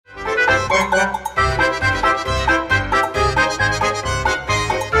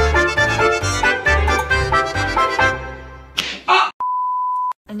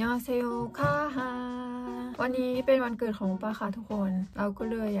เกิดของโอป้าค่ะทุกคนเราก็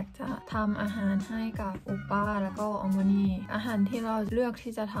เลยอยากจะทำอาหารให้กับโอป้าแล้วก็อมนีอาหารที่เราเลือก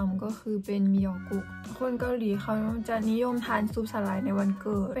ที่จะทำก็คือเป็นมิยอกุคนเกาหลีเขาจะนิยมทานซุปสาหร่ายในวันเ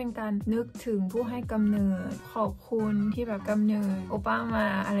กิดเป็นการนึกถึงผู้ให้กำเนิดขอบคุณที่แบบกำเนิดโอป้ามา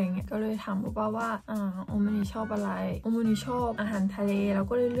อะไรเงี้ยก็เลยถามโอป้าว่าอมนีชอบอะไรอมนีชอบอาหารทะเลเรา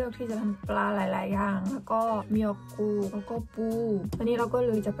ก็เลยเลือกที่จะทำปลาหลายๆอย่างแล้วก็มิยอกุแล้วก็ปูวันนี้เราก็เ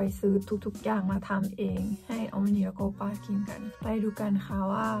ลยจะไปซื้อทุกๆอย่างมาทำเองให้อมนีแล้วก็โอป้ากินกันไปดูกันค่ะ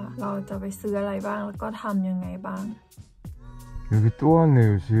ว่าเราจะไปซื้ออะไรบ้างแล้วก็ทำยังไงบ้าง여기 또 왔네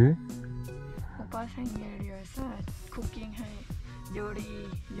요시 오빠 생일이어서 쿠킹해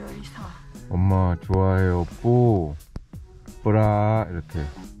요리사 엄마 좋아해요 뽀 뿌라 이렇게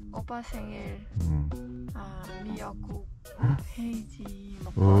오빠 생일 미역국 해지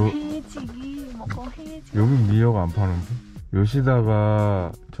먹고 해지기 먹고 해지 여기 미역 안 파는데?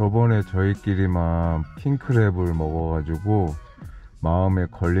 요시다가 저번에 저희끼리만 킹크랩을 먹어가지고 마음에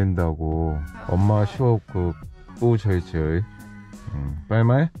걸린다고 엄마 시워그 뽀 저희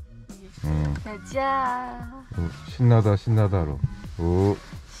빨리말? 자 신나다 신나다로 오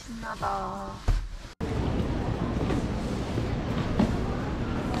신나다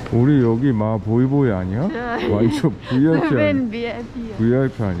우리 여기 마 보이보이 아니야? 완전 VIP 아니야?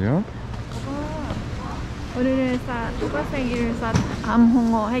 VIP 아니야? 오늘은 오빠 생일을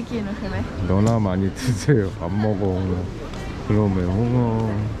암홍어 해기는 그래? 너나 많이 드세요. 안 먹어 홍어. 그러면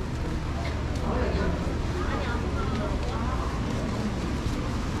홍어.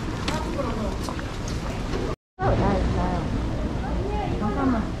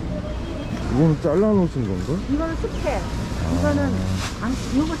 잠깐만. 이거는 잘라놓으신 건가? 이거는 스팸. 이거는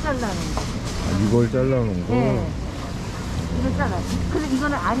이거 잘라놓은 거. 이걸 잘라놓은 거? 네. 이거 잘라. 그리고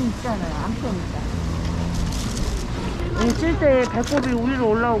이거는 알이 있잖아요. 암편 있잖아요. 찔 때 배꼽이 위로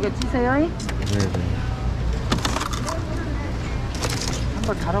올라오게 찌세요. 네네.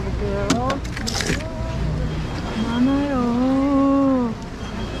 한번 달아볼게요. 많아요.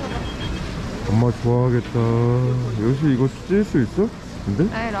 엄마 좋아하겠다. 요시 이거 찔 수 있어?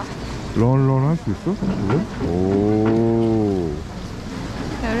 근데? 아니라. 런런 할 수 있어? 이거? 오.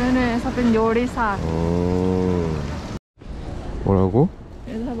 여름에서 เป็น 요리사. 뭐라고?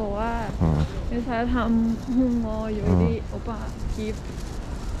 요리사 บอกว่า요리사 ทำ홍어 요리 오빠กิฟต์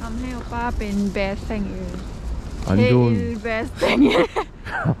ทำให้โอป้าเป็น베스트 생일. 안 좋은 베스트 생일.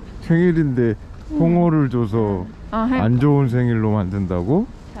 생일인데 홍어를 줘서 안 좋은 생일로 만든다고?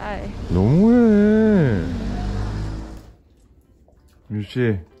 네. 너무해.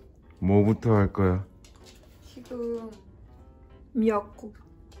 유씨 뭐부터 할 거야? 지금 미역국.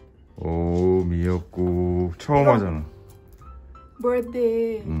 오 미역국 처음 이거 하잖아.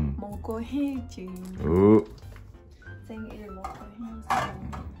 birthday 먹고 해야지. 생일 먹고 해야지.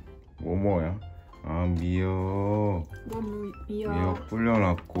 뭐야? 아 미역. 미역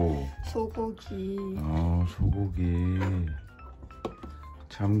불려놨고. 소고기. 아 소고기.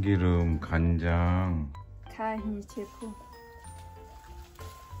 참기름, 간장. 가희 제품.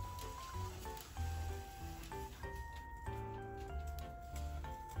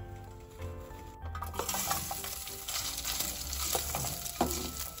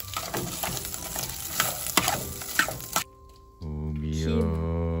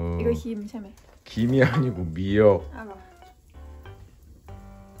 미역. 이거 김ใช่ไหม? 김이 아니고 미역. 알아.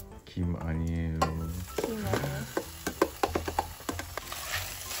 김 아니에요. 김 아니에요.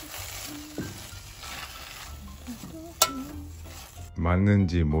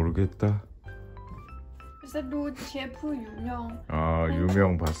 맞는지 모르겠다. 그래서 도 셰프 유명. 아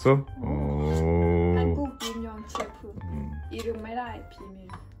유명 봤어? 오. 한국 유명 셰프. 이름 ไม่ได้ 비밀.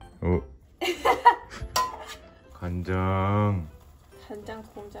 어. 간장. 간장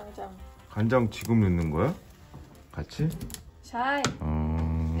공장장. 간장 지금 넣는 거야? 같이? ใช่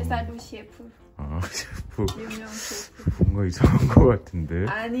그래서 도 셰프. 아 셰프. 유명 셰프. 뭔가 이상한 거 같은데.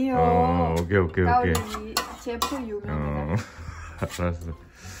 아니요. 오케이. 가오리 셰프 유명이다. 알았어.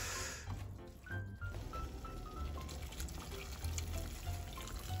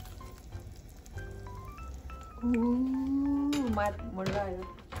 맛 몰라요.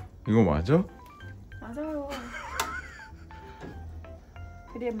 이거 맞아? 맞아요.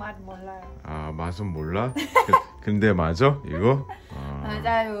 근데 맛 몰라요. 아 맛은 몰라? 근데 맞아? 이거?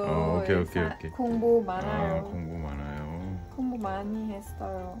 맞아요. 오케이. 공부 많아요. 공부 많아요. 공부 많이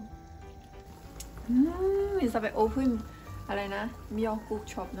했어요. 이제ไป 오픈 อะไรนะ 미역국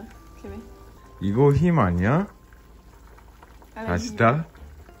숍นะ ใช่ไหม? 이거 힘 아니야? 다시다?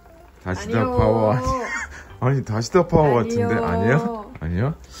 다시다 파워 아니 다시다 파워 같은데 아니야? 아니야?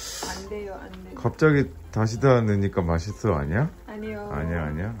 안 돼요, 안 돼. 갑자기 다시다 넣으니까 맛있어 아니야? 아니요.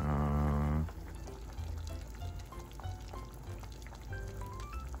 아니야.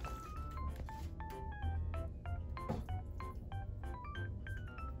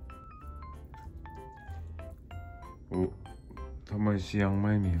 정말 씨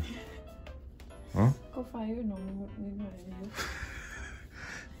양말이야. 어? Có phải nó một như này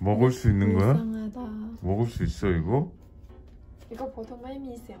먹을 수 있는 거야? 불쌍하다. 먹을 수 있어 이거? 이거 보통ไม่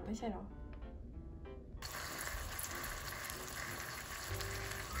มีเสียงไม่ใช่หรอ?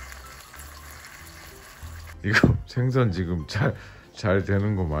 이거 생선 지금 잘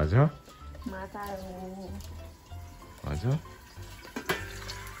되는 거 맞아? 맞아요. 맞아?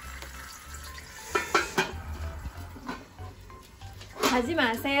 하지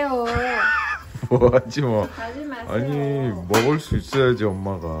마세요. 뭐 하지 뭐. 하지 마세요. 아니 먹을 수 있어야지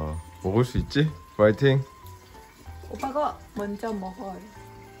엄마가. 먹을 수 있지? 파이팅. 오빠가 먼저 먹어요.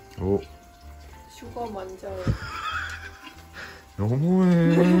 오. 슈거 먼저.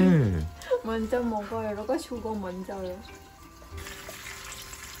 너무해. 먼저 먹어요. 그리고 슈거 먼저요.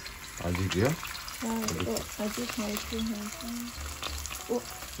 아직이야? 이거 아직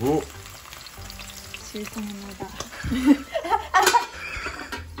오. 죄송합니다.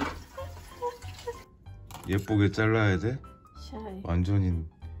 예쁘게 잘라야 돼? 샤이. 완전히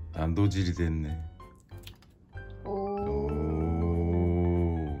난도질이 됐네. 오.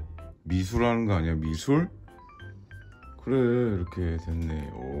 미술하는 거 아니야? 미술? 그래 이렇게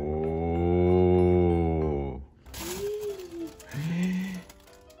됐네. 오.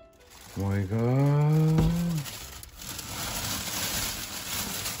 마이 갓.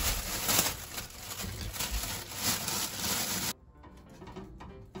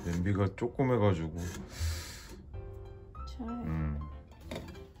 냄비가 조그매가지고. 샤이.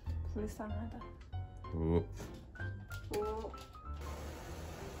 불쌍하다. 오. 오.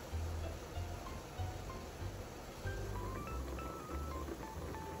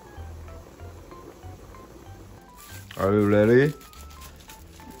 Are you ready?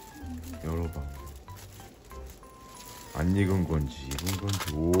 열어봐. 안 익은 건지 익은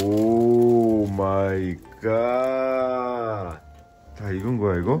건지. 오 마이 갓. 다 익은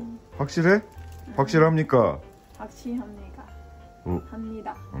거야 이거? 확실해? 확실합니까? 확실합니다. 오.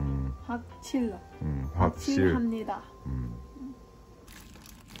 합니다. 확실. 확실. 확실합니다.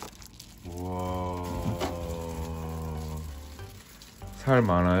 우와. 살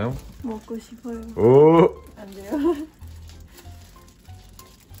많아요? 먹고 싶어요. 오. 안 돼요?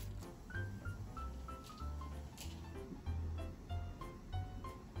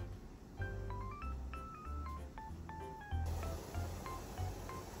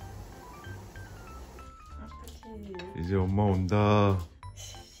 이제 엄마 온다.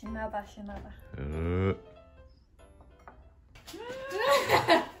 신나다 신나다.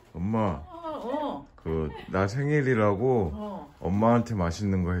 엄마, 나 생일이라고 엄마한테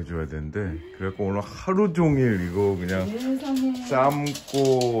맛있는 거 해줘야 되는데, 그래갖고 오늘 하루 종일 이거 그냥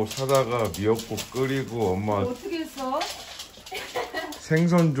삶고 사다가 미역국 끓이고. 엄마 어떻게 했어?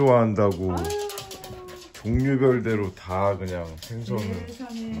 생선 좋아한다고 종류별대로 다 그냥 생선을.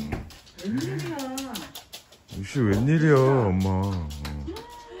 웬일이야? 역시 웬일이야 엄마.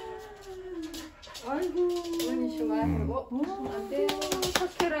 아이고. 언니 좋아하고. 안 돼요.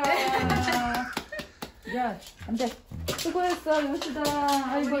 착해라. 야, 안 돼. 수고했어, 요시다.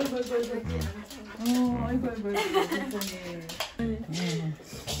 아이고. 아이고.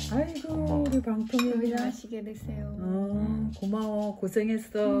 아이고, 우리 방통이 그냥. 맛있게 드세요. 고마워.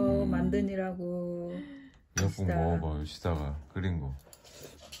 고생했어. 만드느라고. 미역국 먹어봐. 여시다가 끓인 거.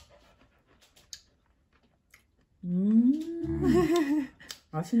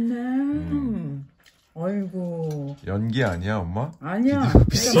 맛있네. 아이고. 연기 아니야 엄마? 아니야.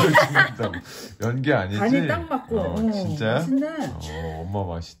 비싸게 준다고. 연기 아니지? 간이 딱 맞고. 진짜야? 맛있네. 엄마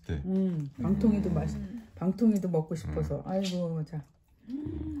맛있대. 방통이도 먹고 싶어서. 아이고, 자.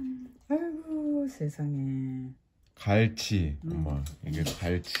 아이고, 세상에. 갈치, 엄마. 이게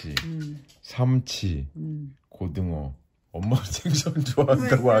갈치. 삼치, 고등어. 엄마 생선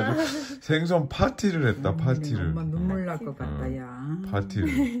좋아한다고 아주 생선 파티를 했다. 파티를. 엄마 눈물 날 것 같다, 야.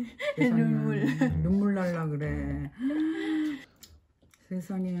 파티를. 눈물 날라 그래.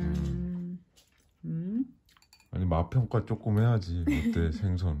 세상에. 아니 맛 평가 조금 해야지. 어때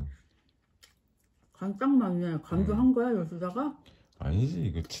생선은? 간 딱 맞네. 간도 한 거야, 여기다가? 아니지,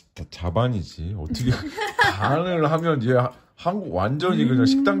 이거 다 자반이지. 어떻게 간을 하면 얘 한국 완전히 그냥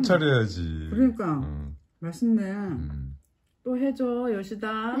식당 차려야지. 그러니까 맛있네. 또 해줘,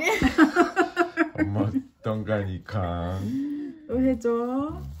 여시다. 엄마 덩가니까. 또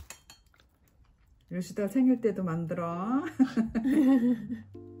해줘. 여시다 생일 때도 만들어.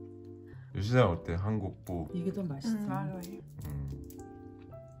 요시다 어때? 한국부. 이게 더 맛있어. 맞아요.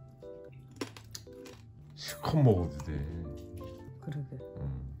 실컷 먹어도 돼. 그러게.